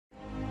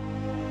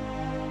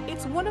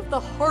It's one of the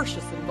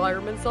harshest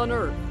environments on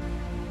Earth,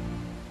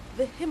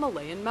 the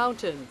Himalayan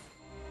mountains.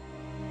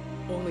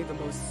 Only the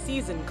most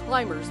seasoned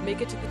climbers make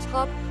it to the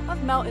top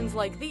of mountains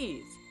like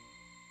these.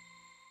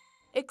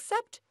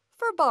 Except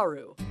for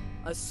Baru,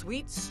 a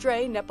sweet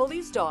stray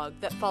Nepalese dog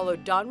that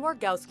followed Don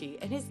Wargowsky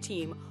and his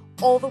team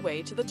all the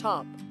way to the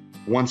top.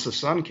 Once the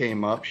sun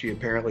came up, she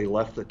apparently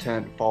left the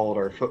tent, followed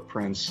our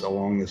footprints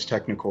along this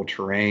technical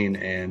terrain,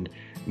 and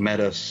met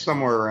us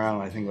somewhere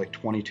around, I think, like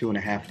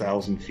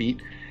 22,500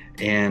 feet.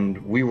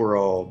 And we were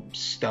all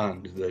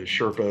stunned. The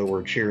Sherpa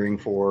were cheering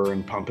for her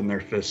and pumping their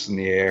fists in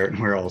the air, and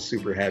we were all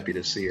super happy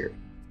to see her.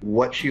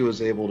 What she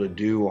was able to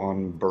do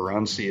on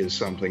Baruntse is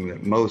something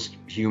that most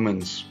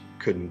humans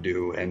couldn't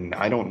do, and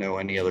I don't know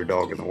any other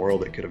dog in the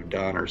world that could have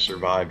done or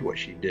survived what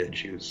she did.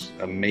 She was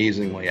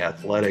amazingly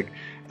athletic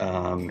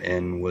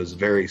and was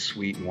very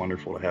sweet and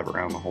wonderful to have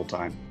around the whole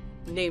time.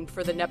 Named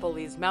for the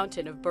Nepalese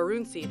mountain of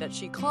Baruntse that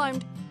she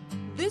climbed,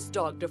 this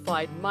dog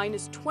defied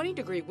minus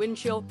 20-degree wind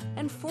chill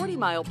and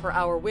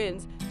 40-mile-per-hour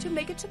winds to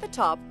make it to the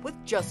top with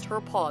just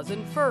her paws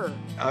and fur.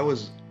 I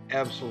was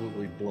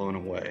absolutely blown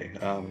away.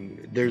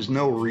 There's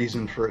no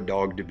reason for a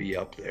dog to be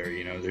up there.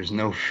 You know, there's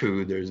no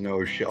food, there's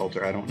no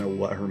shelter. I don't know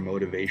what her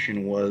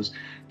motivation was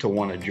to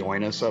want to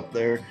join us up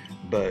there,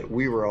 but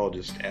we were all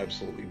just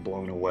absolutely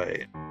blown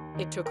away.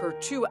 It took her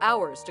 2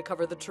 hours to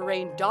cover the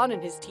terrain Don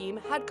and his team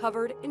had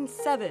covered in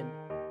 7.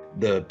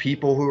 The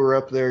people who were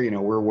up there, you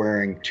know, we're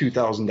wearing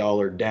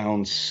 $2,000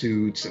 down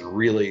suits and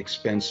really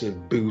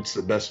expensive boots,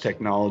 the best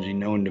technology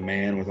known to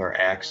man, with our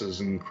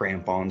axes and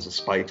crampons, the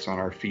spikes on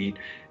our feet,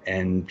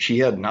 and she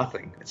had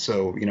nothing.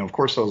 So, you know, of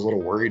course I was a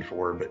little worried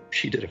for her, but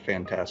she did a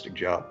fantastic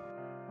job.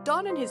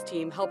 Don and his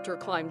team helped her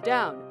climb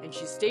down, and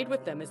she stayed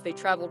with them as they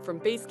traveled from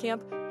base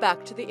camp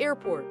back to the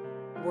airport.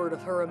 Word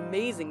of her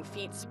amazing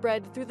feat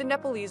spread through the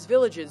Nepalese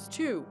villages,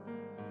 too.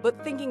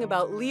 But thinking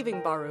about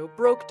leaving Baru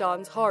broke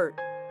Don's heart.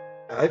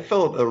 I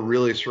felt a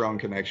really strong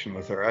connection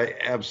with her. I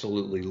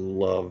absolutely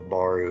love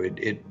Baru.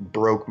 It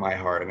broke my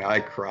heart. I mean,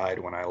 I cried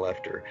when I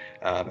left her.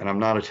 And I'm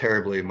not a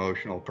terribly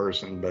emotional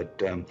person,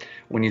 but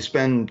when you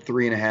spend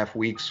 3.5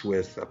 weeks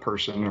with a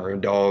person or a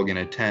dog in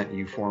a tent,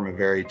 you form a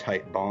very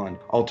tight bond.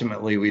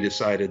 Ultimately, we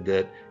decided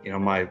that, you know,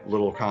 my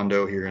little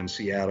condo here in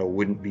Seattle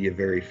wouldn't be a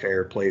very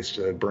fair place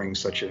to bring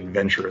such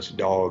adventurous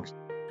dogs.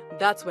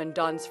 That's when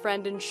Don's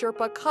friend and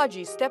Sherpa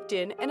Kaji stepped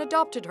in and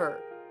adopted her,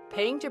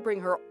 paying to bring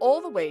her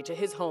all the way to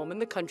his home in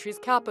the country's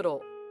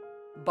capital.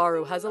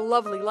 Baru has a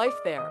lovely life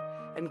there,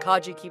 and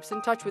Kaji keeps in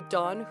touch with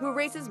Don, who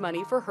raises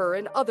money for her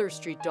and other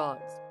street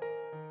dogs.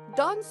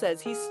 Don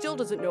says he still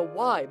doesn't know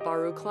why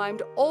Baru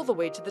climbed all the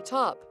way to the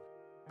top,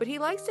 but he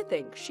likes to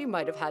think she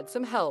might have had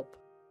some help.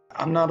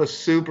 I'm not a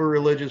super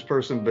religious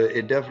person, but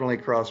it definitely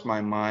crossed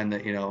my mind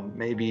that, you know,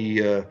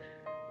 maybe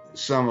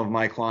some of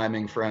my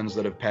climbing friends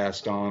that have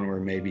passed on were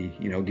maybe,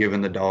 you know,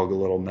 giving the dog a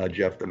little nudge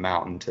up the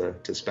mountain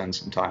to spend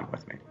some time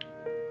with me.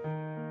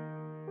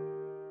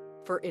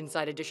 For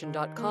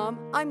InsideEdition.com,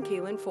 I'm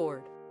Kaylin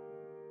Ford.